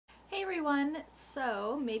everyone!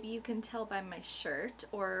 So maybe you can tell by my shirt,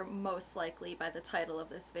 or most likely by the title of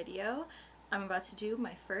this video, I'm about to do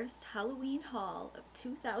my first Halloween haul of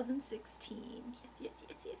 2016. Yes.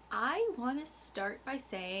 I want to start by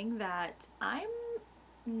saying that I'm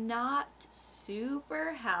not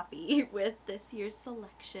super happy with this year's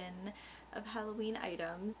selection of Halloween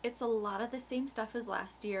items. It's a lot of the same stuff as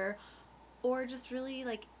last year, or just really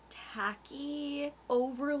like tacky,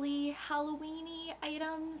 overly Halloween-y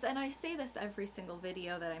items. And I say this every single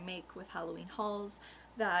video that I make with Halloween hauls,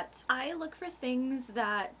 that I look for things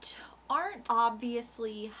that aren't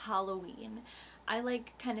obviously Halloween. I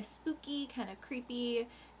like kind of spooky, kind of creepy,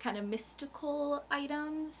 kind of mystical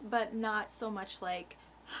items, but not so much like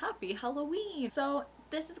Happy Halloween. So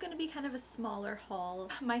this is going to be kind of a smaller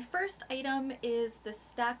haul. My first item is the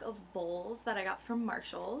stack of bowls that I got from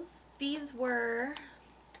Marshall's. These were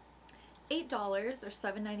 $8 or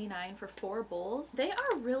 $7.99 for 4 bowls. They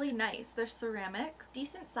are really nice. They're ceramic,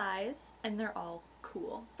 decent size, and they're all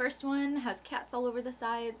cool. First one has cats all over the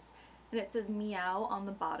sides, and it says meow on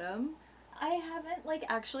the bottom. I haven't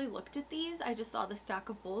actually looked at these. I just saw the stack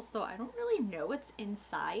of bowls, so I don't really know what's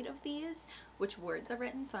inside of these, which words are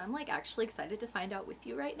written, so I'm actually excited to find out with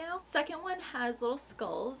you right now. Second one has little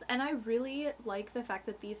skulls, and I really like the fact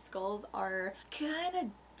that these skulls are kind of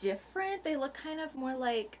different. They look kind of more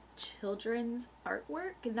like children's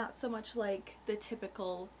artwork and not so much like the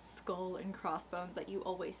typical skull and crossbones that you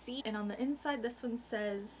always see. And on the inside, this one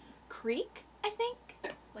says creak, I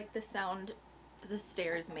think, like the sound the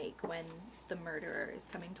stairs make when the murderer is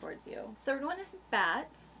coming towards you. Third one is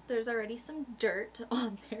bats. There's already some dirt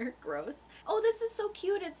on there. Gross. Oh, this is so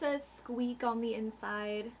cute. It says squeak on the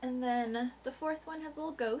inside. And then the fourth one has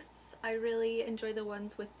little ghosts. I really enjoy the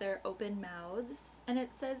ones with their open mouths. And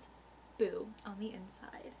it says boo on the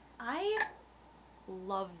inside. I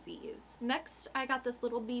love these. Next, I got this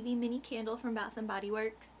little BB mini candle from Bath & Body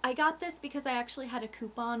Works. I got this because I actually had a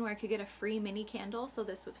coupon where I could get a free mini candle, so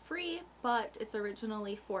this was free, but it's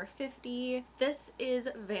originally $4.50. This is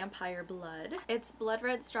Vampire Blood. It's blood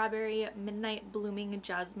red strawberry, midnight blooming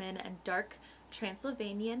jasmine, and dark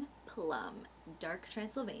Transylvanian plum. Dark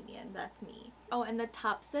Transylvanian, that's me. Oh, and the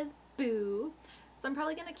top says boo, so I'm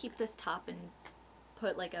probably gonna keep this top and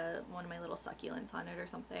put one of my little succulents on it or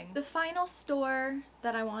something. The final store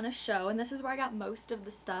that I want to show, and this is where I got most of the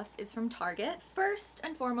stuff, is from Target. First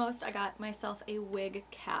and foremost, I got myself a wig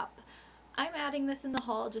cap. I'm adding this in the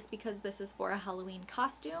haul just because this is for a Halloween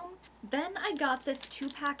costume. Then I got this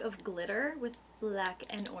 2-pack of glitter with black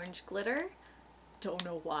and orange glitter. Don't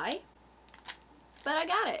know why, but I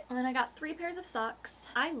got it. And then I got 3 pairs of socks.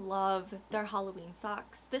 I love their Halloween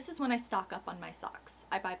socks. This is when I stock up on my socks.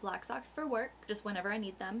 I buy black socks for work, just whenever I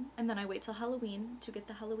need them, and then I wait till Halloween to get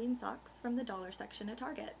the Halloween socks from the dollar section at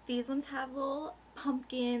Target. These ones have little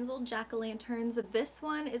pumpkins, little jack-o'-lanterns. This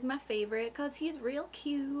one is my favorite because he's real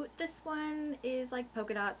cute. This one is like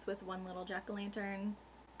polka dots with one little jack-o'-lantern.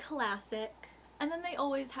 Classic. And then they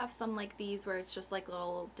always have some like these where it's just like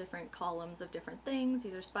little different columns of different things.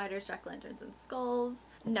 These are spiders, jack-o'-lanterns, and skulls.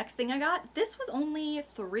 Next thing I got, this was only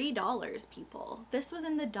 $3, people. This was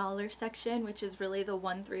in the dollar section, which is really the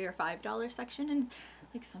 $1, $3, or $5 section, and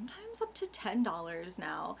sometimes up to $10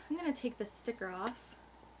 now. I'm gonna take this sticker off.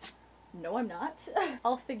 No, I'm not.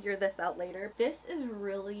 I'll figure this out later. This is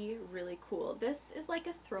really, really cool. This is like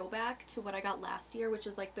a throwback to what I got last year, which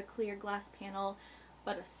is like the clear glass panel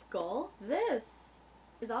but a skull. This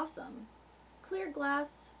is awesome. Clear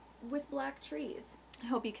glass with black trees. I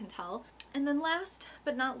hope you can tell. And then last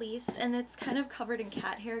but not least, and it's kind of covered in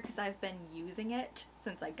cat hair because I've been using it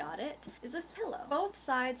since I got it, is this pillow. Both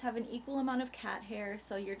sides have an equal amount of cat hair,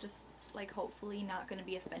 so you're just hopefully not going to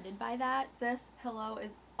be offended by that. This pillow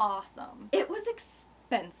is awesome. It was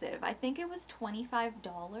expensive. I think it was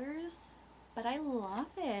 $25. But I love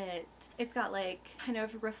it. It's got kind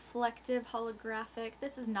of reflective holographic.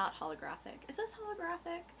 This is not holographic. Is this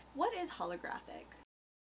holographic? What is holographic?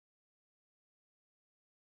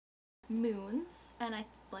 Moons, and I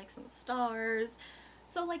like some stars.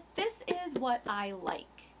 So this is what I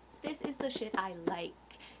like. This is the shit I like.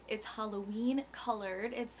 It's Halloween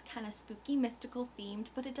colored. It's kind of spooky, mystical themed,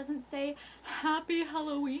 but it doesn't say Happy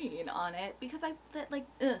Halloween on it because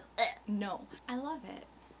no. I love it.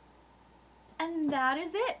 And that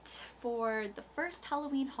is it for the first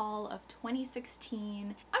Halloween haul of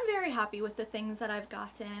 2016. I'm very happy with the things that I've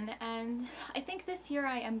gotten, and I think this year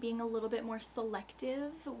I am being a little bit more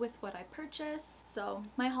selective with what I purchase. So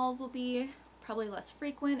my hauls will be probably less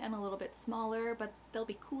frequent and a little bit smaller, but they'll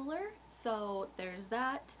be cooler. So there's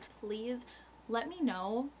that. Please let me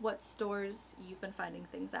know what stores you've been finding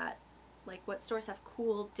things at like what stores have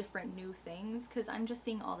cool different new things, because I'm just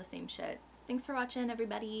seeing all the same shit. Thanks for watching,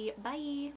 everybody. Bye!